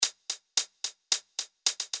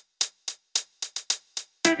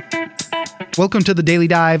Welcome to the Daily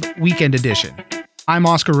Dive Weekend Edition. I'm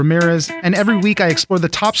Oscar Ramirez, and every week I explore the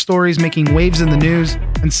top stories making waves in the news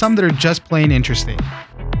and some that are just plain interesting.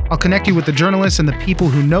 I'll connect you with the journalists and the people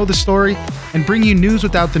who know the story and bring you news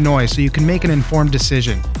without the noise so you can make an informed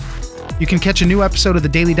decision. You can catch a new episode of the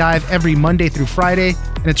Daily Dive every Monday through Friday,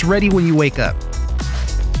 and it's ready when you wake up.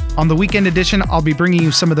 On the Weekend Edition, I'll be bringing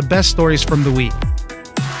you some of the best stories from the week.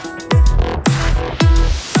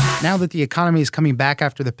 Now that the economy is coming back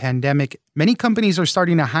after the pandemic, many companies are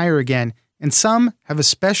starting to hire again, and some have a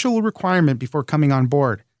special requirement before coming on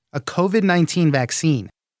board: a COVID-19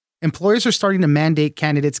 vaccine. Employers are starting to mandate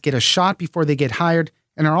candidates get a shot before they get hired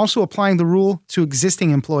and are also applying the rule to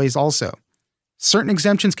existing employees also. Certain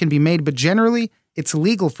exemptions can be made, but generally, it's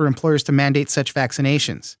legal for employers to mandate such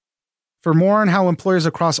vaccinations. For more on how employers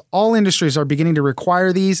across all industries are beginning to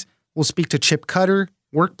require these, we'll speak to Chip Cutter,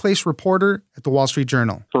 workplace reporter at the Wall Street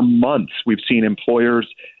Journal. For months, we've seen employers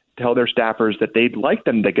tell their staffers that they'd like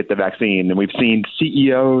them to get the vaccine. And we've seen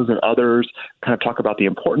CEOs and others kind of talk about the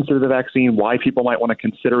importance of the vaccine, why people might want to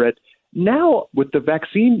consider it. Now, with the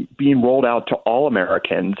vaccine being rolled out to all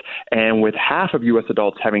Americans and with half of U.S.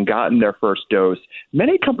 adults having gotten their first dose,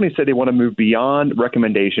 many companies say they want to move beyond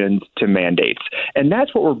recommendations to mandates. And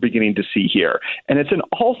that's what we're beginning to see here. And it's in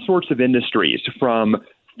all sorts of industries, from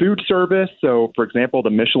food service. So, for example, the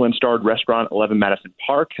Michelin-starred restaurant 11 Madison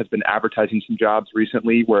Park has been advertising some jobs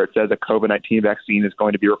recently where it says a COVID-19 vaccine is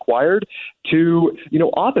going to be required, to,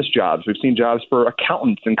 office jobs. We've seen jobs for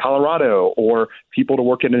accountants in Colorado or people to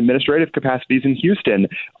work in administrative capacities in Houston.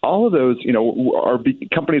 All of those,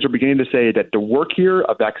 companies are beginning to say that to work here,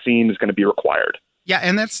 a vaccine is going to be required. Yeah,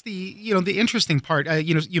 and that's the interesting part.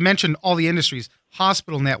 You mentioned all the industries,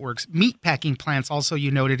 hospital networks, meatpacking plants also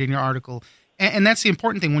you noted in your article. And that's the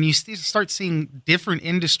important thing. When you start seeing different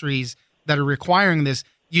industries that are requiring this,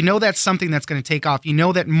 that's something that's going to take off. You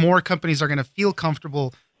know that more companies are going to feel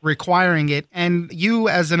comfortable requiring it. And you,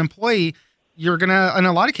 as an employee, you're going to, in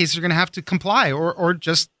a lot of cases, you're going to have to comply or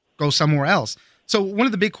just go somewhere else. So one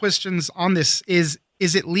of the big questions on this is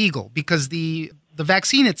it legal? Because the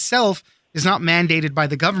vaccine itself is not mandated by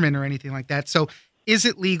the government or anything like that. So is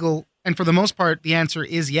it legal? And for the most part, the answer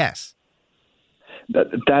is yes.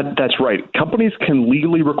 That's right. Companies can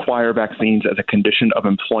legally require vaccines as a condition of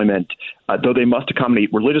employment, though they must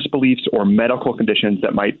accommodate religious beliefs or medical conditions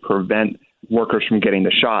that might prevent workers from getting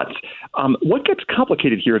the shots. What gets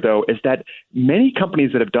complicated here, though, is that many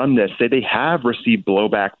companies that have done this say they have received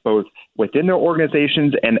blowback both within their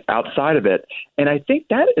organizations and outside of it. And I think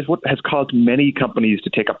that is what has caused many companies to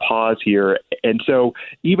take a pause here. And so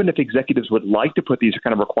even if executives would like to put these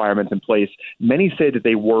kind of requirements in place, many say that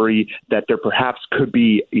they worry that there perhaps could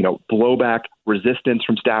be, blowback, resistance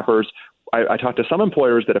from staffers. I talked to some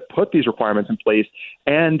employers that have put these requirements in place,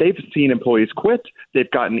 and they've seen employees quit. They've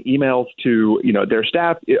gotten emails to, their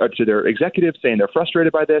staff, to their executives saying they're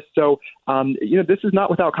frustrated by this. So, this is not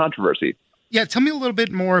without controversy. Yeah, tell me a little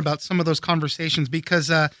bit more about some of those conversations, because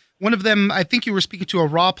one of them, I think you were speaking to a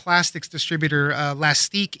raw plastics distributor,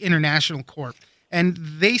 Lastique International Corp., and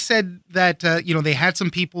they said that, they had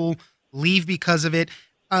some people leave because of it.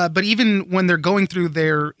 But even when they're going through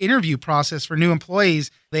their interview process for new employees,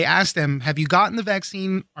 they ask them, have you gotten the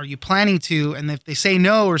vaccine? Are you planning to? And if they say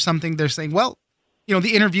no or something, they're saying, well,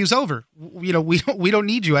 the interview's over. We don't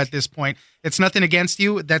need you at this point. It's nothing against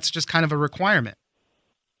you. That's just kind of a requirement.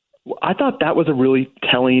 I thought that was a really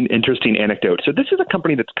telling, interesting anecdote. So this is a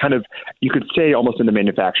company that's kind of, you could say, almost in the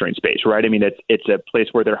manufacturing space, right? I mean, it's a place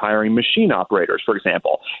where they're hiring machine operators, for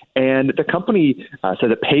example. And the company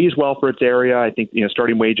says it pays well for its area. I think,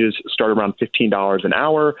 starting wages start around $15 an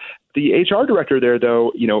hour. The HR director there,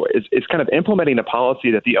 though, is kind of implementing a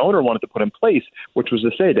policy that the owner wanted to put in place, which was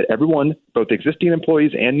to say that everyone, both existing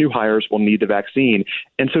employees and new hires, will need the vaccine.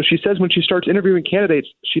 And so she says when she starts interviewing candidates,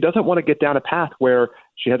 she doesn't want to get down a path where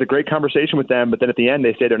she has a great conversation with them, but then at the end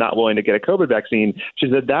they say they're not willing to get a COVID vaccine. She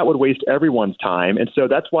said that would waste everyone's time. And so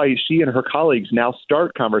that's why she and her colleagues now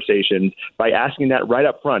start conversations by asking that right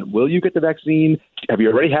up front. Will you get the vaccine? Have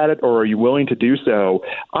you already had it, or are you willing to do so?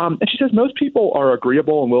 And she says most people are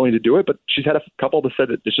agreeable and willing to do it, but she's had a couple that said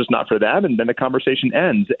that it's just not for them, and then the conversation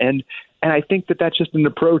ends. And I think that that's just an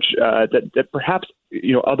approach that perhaps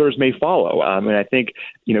others may follow. And I think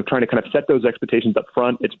trying to kind of set those expectations up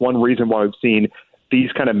front, it's one reason why we've seen these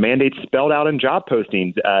kind of mandates spelled out in job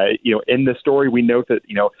postings. In the story, we note that,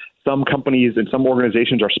 some companies and some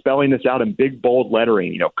organizations are spelling this out in big, bold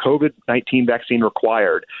lettering, COVID-19 vaccine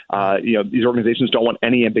required. These organizations don't want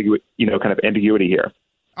any ambiguity here.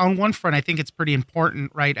 On one front, I think it's pretty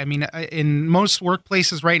important, right? I mean, in most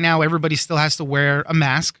workplaces right now, everybody still has to wear a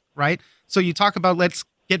mask, right? So you talk about let's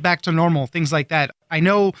get back to normal, things like that. I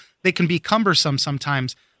know they can be cumbersome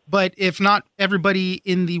sometimes. But if not everybody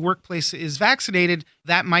in the workplace is vaccinated,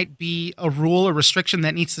 that might be a rule or restriction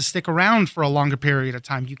that needs to stick around for a longer period of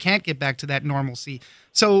time. You can't get back to that normalcy.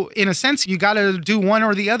 So in a sense, you got to do one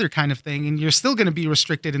or the other kind of thing, and you're still going to be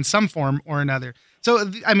restricted in some form or another.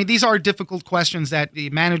 So, I mean, these are difficult questions that the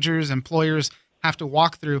managers, employers have to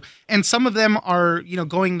walk through. And some of them are,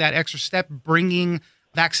 going that extra step, bringing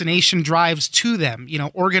vaccination drives to them,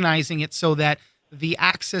 organizing it so that the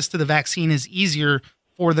access to the vaccine is easier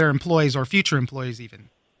for their employees or future employees even.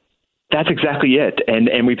 That's exactly it.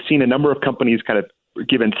 And we've seen a number of companies kind of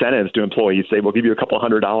give incentives to employees, say, we'll give you a couple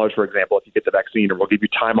 $100, for example, if you get the vaccine, or we'll give you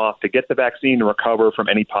time off to get the vaccine and recover from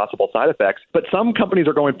any possible side effects. But some companies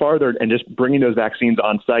are going farther and just bringing those vaccines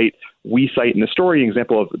on site. We cite in the story an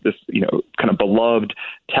example of this, kind of beloved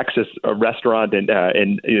Texas restaurant, and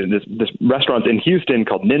this restaurant in Houston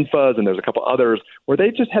called Ninfa's, and there's a couple others where they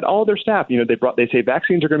just had all their staff. They say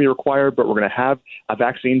vaccines are going to be required, but we're going to have a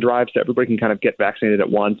vaccine drive so everybody can kind of get vaccinated at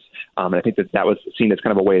once. And I think that was seen as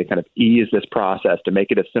kind of a way to kind of ease this process to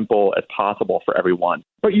make it as simple as possible for everyone.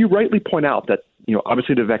 But you rightly point out that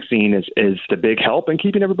obviously the vaccine is the big help in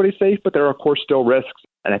keeping everybody safe, but there are, of course, still risks.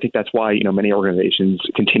 And I think that's why, many organizations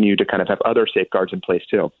continue to kind of have other safeguards in place,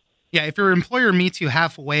 too. Yeah, if your employer meets you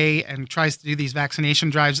halfway and tries to do these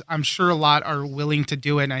vaccination drives, I'm sure a lot are willing to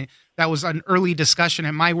do it. And that was an early discussion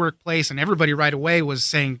at my workplace, and everybody right away was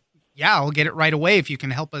saying, yeah, I'll get it right away if you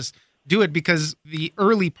can help us do it, because the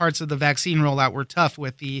early parts of the vaccine rollout were tough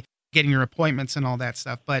with the getting your appointments and all that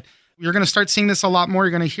stuff. But you're going to start seeing this a lot more.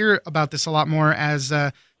 You're going to hear about this a lot more as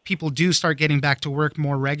people do start getting back to work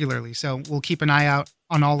more regularly. So we'll keep an eye out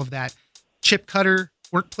on all of that. Chip Cutter,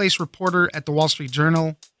 workplace reporter at the Wall Street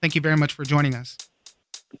Journal, thank you very much for joining us.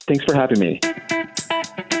 Thanks for having me.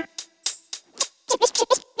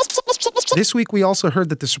 This week, we also heard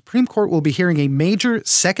that the Supreme Court will be hearing a major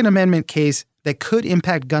Second Amendment case that could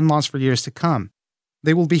impact gun laws for years to come.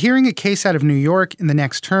 They will be hearing a case out of New York in the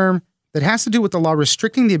next term that has to do with the law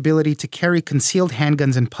restricting the ability to carry concealed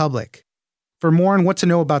handguns in public. For more on what to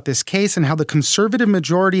know about this case and how the conservative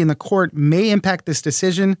majority in the court may impact this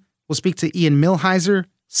decision, we'll speak to Ian Millhiser,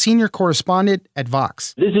 senior correspondent at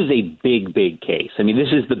Vox. This is a big, big case. I mean,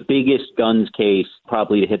 this is the biggest guns case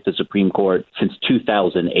probably to hit the Supreme Court since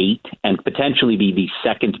 2008, and potentially be the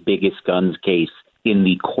second biggest guns case in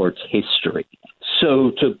the court's history.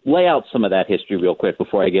 So to lay out some of that history real quick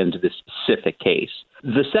before I get into this specific case,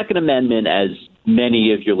 the Second Amendment, as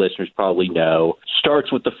many of your listeners probably know,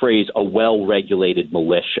 starts with the phrase a well-regulated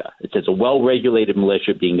militia. It says a well-regulated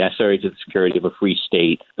militia being necessary to the security of a free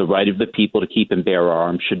state, the right of the people to keep and bear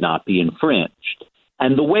arms should not be infringed.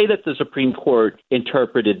 And the way that the Supreme Court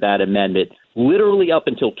interpreted that amendment, literally up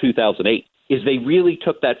until 2008, is they really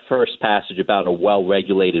took that first passage about a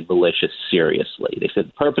well-regulated militia seriously. They said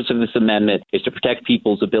the purpose of this amendment is to protect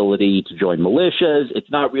people's ability to join militias.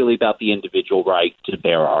 It's not really about the individual right to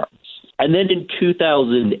bear arms. And then in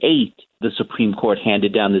 2008, the Supreme Court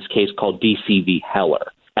handed down this case called D.C. v.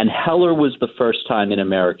 Heller. And Heller was the first time in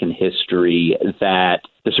American history that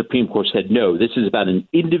the Supreme Court said, no, this is about an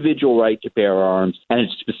individual right to bear arms, and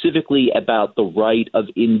it's specifically about the right of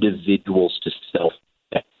individuals to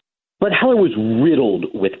self-defense. But Heller was riddled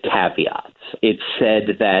with caveats. It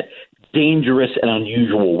said that dangerous and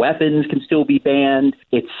unusual weapons can still be banned.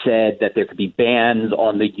 It said that there could be bans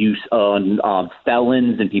on the use on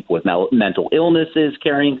felons and people with mental illnesses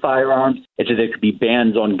carrying firearms. It said there could be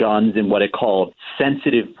bans on guns in what it called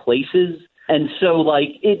sensitive places. And so,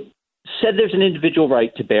 it said there's an individual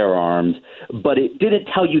right to bear arms, but it didn't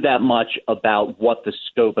tell you that much about what the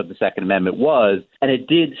scope of the Second Amendment was, and it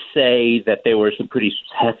did say that there were some pretty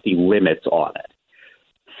hefty limits on it.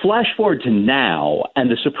 Flash forward to now, and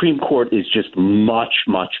the Supreme Court is just much,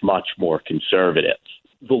 much, much more conservative.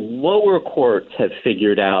 The lower courts have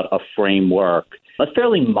figured out a framework, a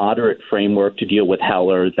fairly moderate framework to deal with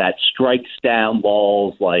Heller that strikes down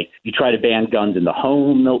laws like you try to ban guns in the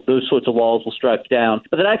home, those sorts of laws will strike down,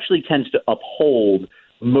 but it actually tends to uphold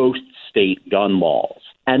most state gun laws.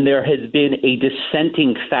 And there has been a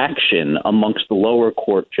dissenting faction amongst the lower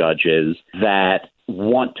court judges that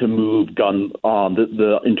want to move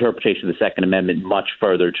the interpretation of the Second Amendment much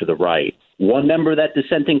further to the right. One member of that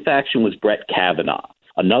dissenting faction was Brett Kavanaugh.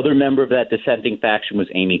 Another member of that dissenting faction was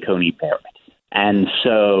Amy Coney Barrett. And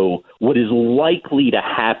so what is likely to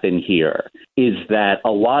happen here is that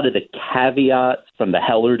a lot of the caveats from the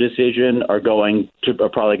Heller decision are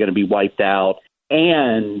probably going to be wiped out.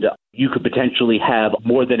 And you could potentially have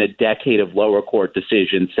more than a decade of lower court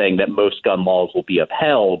decisions saying that most gun laws will be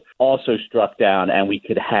upheld, also struck down, and we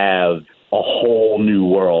could have a whole new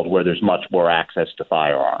world where there's much more access to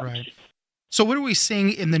firearms. Right. So what are we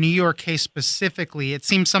seeing in the New York case specifically? It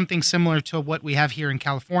seems something similar to what we have here in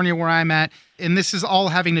California where I'm at. And this is all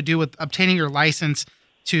having to do with obtaining your license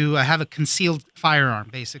to have a concealed firearm,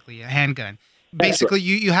 basically, a handgun. Basically,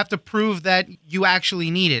 you have to prove that you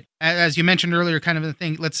actually need it. As you mentioned earlier, kind of the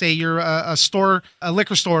thing, let's say you're a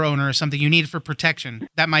liquor store owner or something, you need it for protection.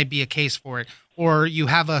 That might be a case for it. Or you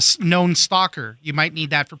have a known stalker, you might need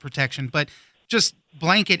that for protection. But just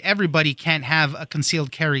blanket, everybody can't have a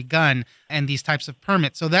concealed carry gun and these types of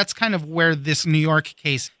permits. So that's kind of where this New York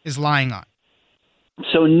case is lying on.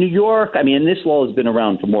 So in New York, and this law has been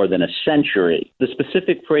around for more than a century. The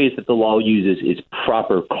specific phrase that the law uses is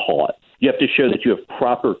proper cause. You have to show that you have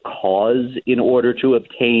proper cause in order to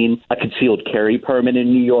obtain a concealed carry permit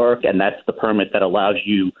in New York, and that's the permit that allows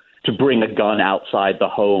you to bring a gun outside the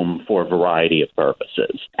home for a variety of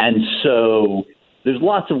purposes. And so there's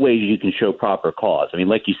lots of ways you can show proper cause.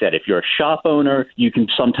 Like you said, if you're a shop owner, you can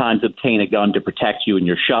sometimes obtain a gun to protect you in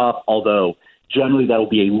your shop, although generally that will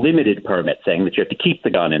be a limited permit saying that you have to keep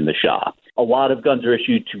the gun in the shop. A lot of guns are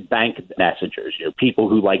issued to bank messengers, people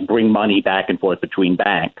who bring money back and forth between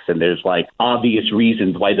banks. And there's obvious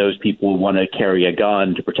reasons why those people want to carry a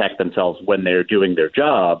gun to protect themselves when they're doing their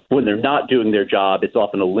job. When they're not doing their job, it's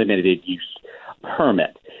often a limited use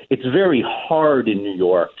permit. It's very hard in New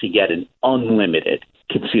York to get an unlimited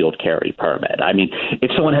concealed carry permit.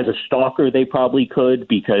 If someone has a stalker, they probably could,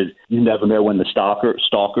 because you never know when the stalker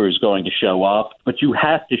is going to show up. But you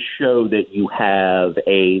have to show that you have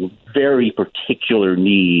a very particular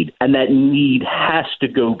need, and that need has to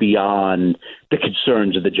go beyond the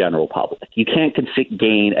concerns of the general public. You can't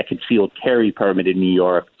gain a concealed carry permit in New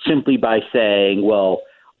York simply by saying, well,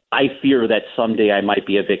 I fear that someday I might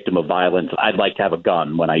be a victim of violence. I'd like to have a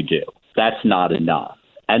gun when I do. That's not enough.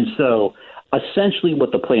 And so essentially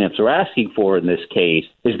what the plaintiffs are asking for in this case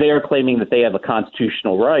is they are claiming that they have a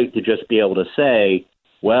constitutional right to just be able to say,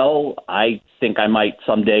 well, I think I might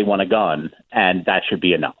someday want a gun, and that should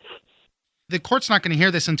be enough. The court's not going to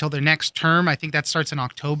hear this until their next term. I think that starts in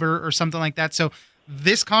October or something like that. So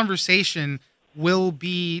this conversation will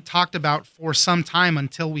be talked about for some time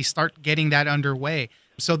until we start getting that underway.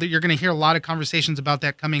 So that you're going to hear a lot of conversations about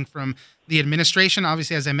that coming from the administration.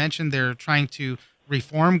 Obviously, as I mentioned, they're trying to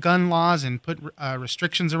reform gun laws and put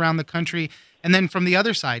restrictions around the country. And then from the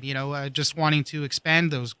other side, just wanting to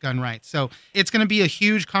expand those gun rights. So it's going to be a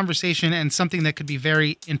huge conversation and something that could be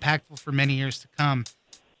very impactful for many years to come.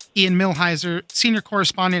 Ian Millhiser, senior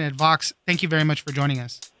correspondent at Vox, thank you very much for joining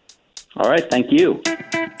us. All right, thank you.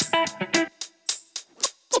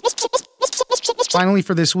 Finally,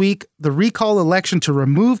 for this week, the recall election to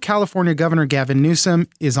remove California Governor Gavin Newsom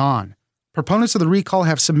is on. Proponents of the recall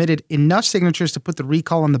have submitted enough signatures to put the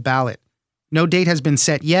recall on the ballot. No date has been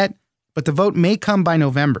set yet, but the vote may come by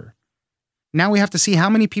November. Now we have to see how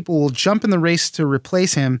many people will jump in the race to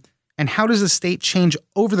replace him, and how does the state change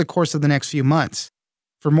over the course of the next few months.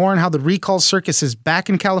 For more on how the recall circus is back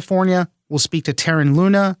in California, we'll speak to Taryn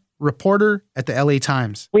Luna, reporter at the LA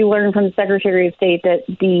Times. We learned from the Secretary of State that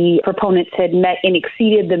the proponents had met and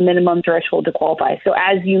exceeded the minimum threshold to qualify. So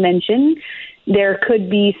as you mentioned, there could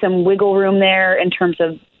be some wiggle room there in terms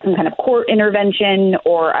of some kind of court intervention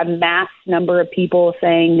or a mass number of people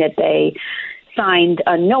saying that they signed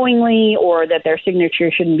unknowingly or that their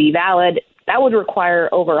signature shouldn't be valid. That would require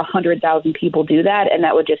over 100,000 people do that, and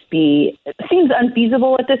that would just seems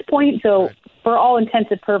unfeasible at this point. So for all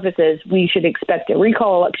intents and purposes, we should expect a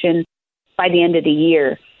recall election by the end of the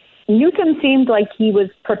year. Newsom seemed like he was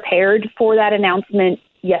prepared for that announcement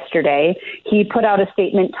yesterday. He put out a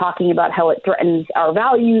statement talking about how it threatens our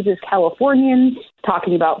values as Californians,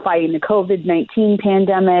 talking about fighting the COVID-19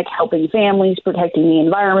 pandemic, helping families, protecting the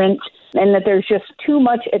environment, and that there's just too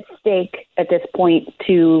much at stake at this point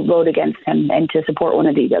to vote against him and to support one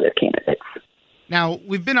of these other candidates. Now,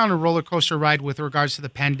 we've been on a roller coaster ride with regards to the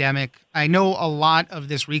pandemic. I know a lot of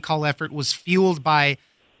this recall effort was fueled by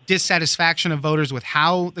dissatisfaction of voters with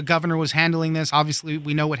how the governor was handling this. Obviously,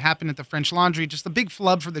 we know what happened at the French Laundry, just a big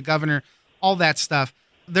flub for the governor, all that stuff.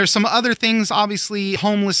 There's some other things, obviously,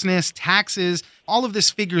 homelessness, taxes, all of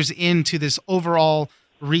this figures into this overall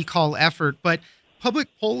recall effort. But public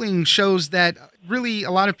polling shows that really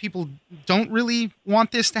a lot of people don't really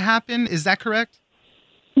want this to happen. Is that correct?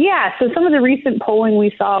 Yeah, so some of the recent polling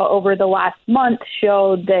we saw over the last month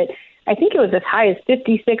showed that I think it was as high as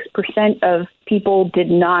 56% of people did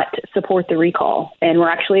not support the recall and were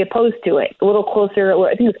actually opposed to it. A little closer,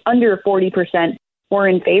 I think it was under 40% were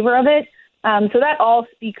in favor of it. So that all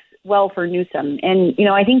speaks well for Newsom. And,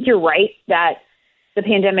 I think you're right that the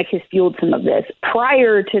pandemic has fueled some of this.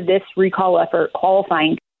 Prior to this recall effort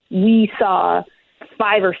qualifying, we saw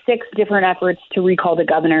 5 or 6 different efforts to recall the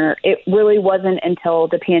governor. It really wasn't until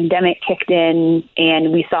the pandemic kicked in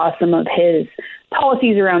and we saw some of his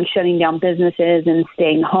policies around shutting down businesses and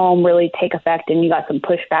staying home really take effect, and you got some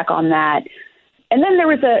pushback on that. And then there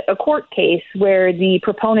was a court case where the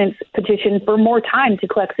proponents petitioned for more time to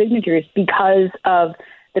collect signatures because of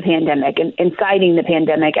the pandemic and citing the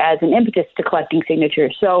pandemic as an impetus to collecting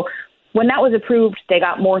signatures. So when that was approved, they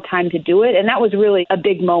got more time to do it. And that was really a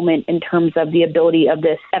big moment in terms of the ability of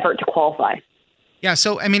this effort to qualify. Yeah,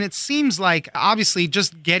 so, I mean, it seems like obviously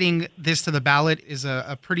just getting this to the ballot is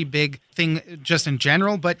a pretty big thing just in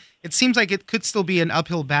general, but it seems like it could still be an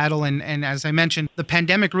uphill battle. And as I mentioned, the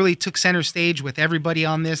pandemic really took center stage with everybody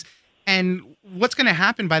on this. And what's going to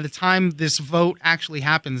happen by the time this vote actually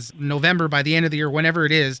happens, November, by the end of the year, whenever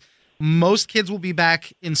it is, most kids will be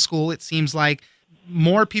back in school, it seems like.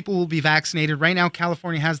 More people will be vaccinated. Right now,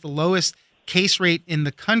 California has the lowest case rate in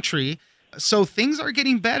the country. So things are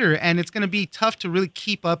getting better, and it's going to be tough to really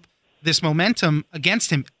keep up this momentum against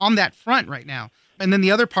him on that front right now. And then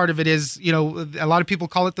the other part of it is, you know, a lot of people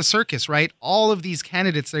call it the circus, right? All of these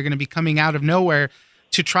candidates, they're going to be coming out of nowhere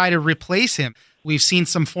to try to replace him. We've seen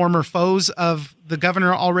some former foes of the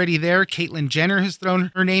governor already there. Caitlyn Jenner has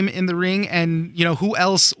thrown her name in the ring, and, you know, who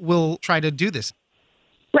else will try to do this?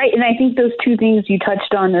 Right, and I think those two things you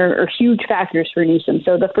touched on are huge factors for Newsom.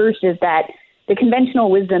 So the first is that the conventional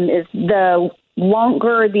wisdom is the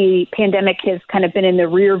longer the pandemic has kind of been in the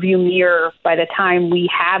rearview mirror by the time we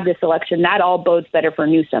have this election, that all bodes better for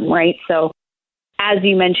Newsom, right? So as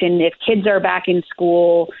you mentioned, if kids are back in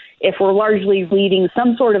school, if we're largely leading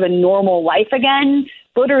some sort of a normal life again,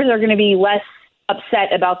 voters are going to be less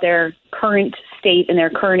upset about their current state and their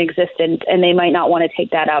current existence, and they might not want to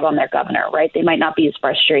take that out on their governor, right? They might not be as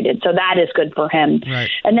frustrated. So that is good for him. Right.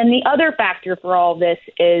 And then the other factor for all of this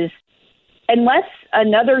is unless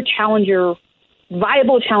another challenger,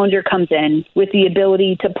 viable challenger comes in with the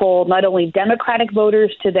ability to pull not only Democratic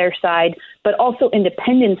voters to their side, but also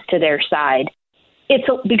independents to their side, it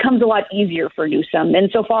becomes a lot easier for Newsom. And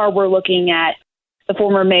so far we're looking at the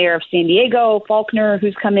former mayor of San Diego, Faulconer,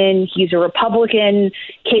 who's come in. He's a Republican.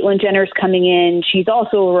 Caitlyn Jenner's coming in. She's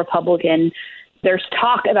also a Republican. There's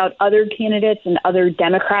talk about other candidates and other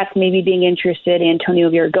Democrats maybe being interested. Antonio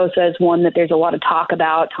Villaraigosa is one that there's a lot of talk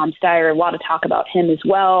about. Tom Steyer, a lot of talk about him as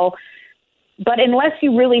well. But unless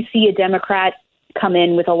you really see a Democrat come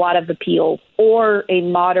in with a lot of appeal, or a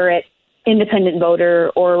moderate independent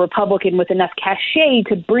voter, or a Republican with enough cachet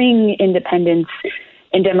to bring independents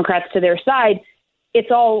and Democrats to their side, it's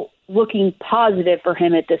all looking positive for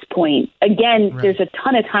him at this point. Again, right. There's a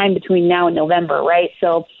ton of time between now and November, right?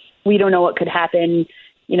 So we don't know what could happen.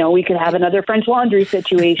 You know, we could have another French Laundry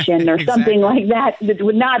situation or something like that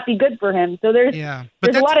would not be good for him. So there's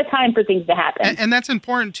a lot of time for things to happen. And that's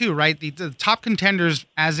important too, right? The top contenders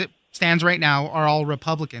as it stands right now are all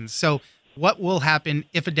Republicans. So what will happen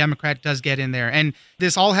if a Democrat does get in there? And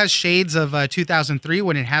this all has shades of 2003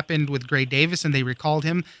 when it happened with Gray Davis and they recalled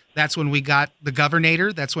him. That's when we got the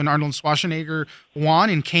governor. That's when Arnold Schwarzenegger won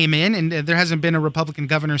and came in, and there hasn't been a Republican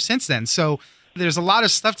governor since then. So there's a lot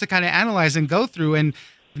of stuff to kind of analyze and go through, and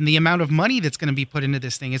the amount of money that's going to be put into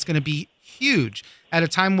this thing, it's going to be huge at a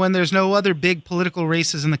time when there's no other big political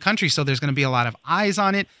races in the country. So there's going to be a lot of eyes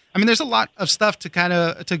on it. I mean, there's a lot of stuff to kind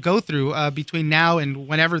of to go through between now and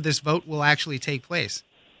whenever this vote will actually take place.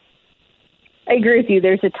 I agree with you.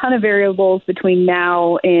 There's a ton of variables between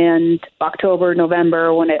now and October,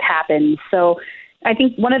 November when it happens. So I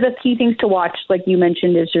think one of the key things to watch, like you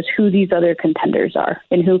mentioned, is just who these other contenders are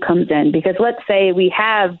and who comes in. Because let's say we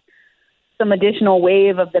have some additional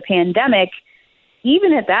wave of the pandemic,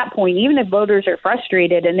 even at that point, even if voters are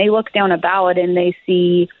frustrated and they look down a ballot and they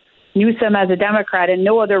see Newsom as a Democrat and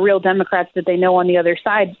no other real Democrats that they know on the other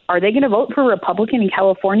side, are they going to vote for Republican in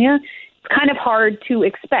California? It's kind of hard to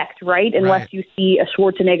expect, right? Unless you see a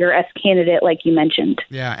Schwarzenegger-esque candidate like you mentioned.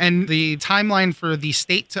 Yeah, and the timeline for the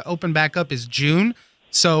state to open back up is June.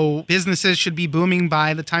 So businesses should be booming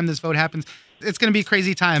by the time this vote happens. It's going to be a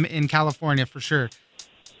crazy time in California for sure.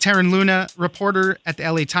 Taryn Luna, reporter at the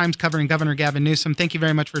LA Times covering Governor Gavin Newsom. Thank you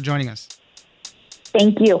very much for joining us.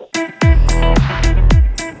 Thank you.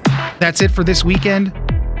 That's it for this weekend.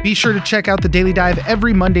 Be sure to check out the Daily Dive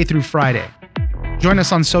every Monday through Friday. Join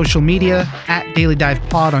us on social media at Daily Dive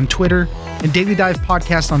Pod on Twitter and Daily Dive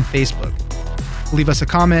Podcast on Facebook. Leave us a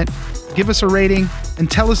comment, give us a rating, and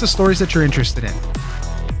tell us the stories that you're interested in.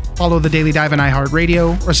 Follow the Daily Dive on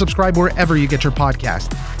iHeartRadio or subscribe wherever you get your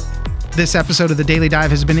podcast. This episode of the Daily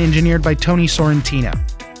Dive has been engineered by Tony Sorrentino.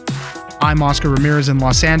 I'm Oscar Ramirez in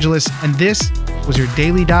Los Angeles, and this was your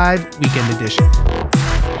Daily Dive Weekend Edition.